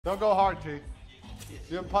Don't go hard, T.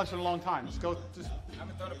 You haven't punched in a long time. Just go. Just. I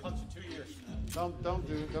haven't thrown a punch in 2 years. Don't hurt.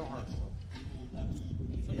 Still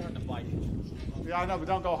hard to fight. Yeah, I know, but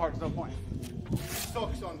don't go hard. There's no point.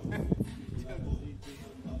 Socks on.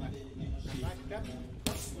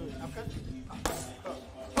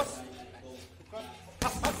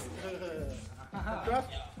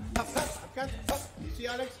 You see,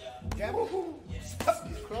 Alex? Jab.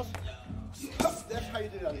 Cross. That's how you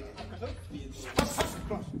do that.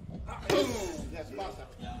 Cross. Yes, faster.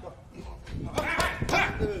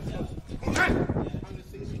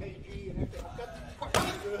 106 kg and everything.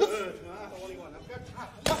 Good. Only one.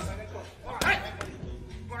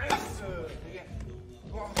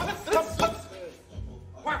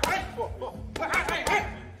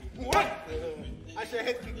 I say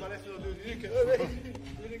head kick, but that's not doing it.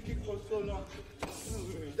 You didn't kick for so long.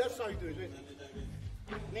 That's how you do it.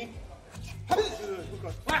 Knee. Hook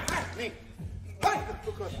cross. Knee.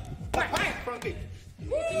 Hook cross. Front kick.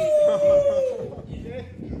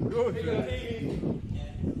 Good.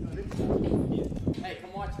 Hey,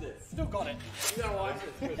 come watch this. Still got it. You gotta watch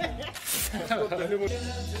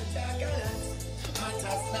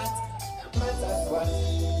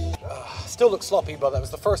Still looks sloppy, but that was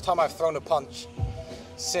the first time I've thrown a punch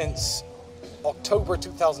since October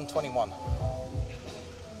 2021.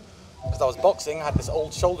 Because I was boxing, I had this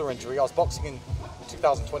old shoulder injury. I was boxing in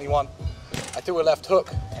 2021. I threw a left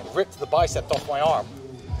hook and ripped the bicep off my arm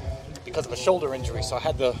because of a shoulder injury. So I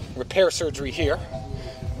had the repair surgery here.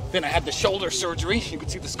 Then I had the shoulder surgery. You can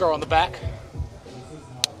see the scar on the back.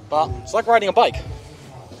 But it's like riding a bike.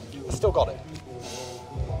 I still got it.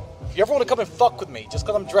 If you ever want to come and fuck with me, just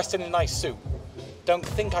because I'm dressed in a nice suit, don't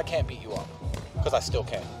think I can't beat you up, because I still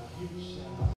can.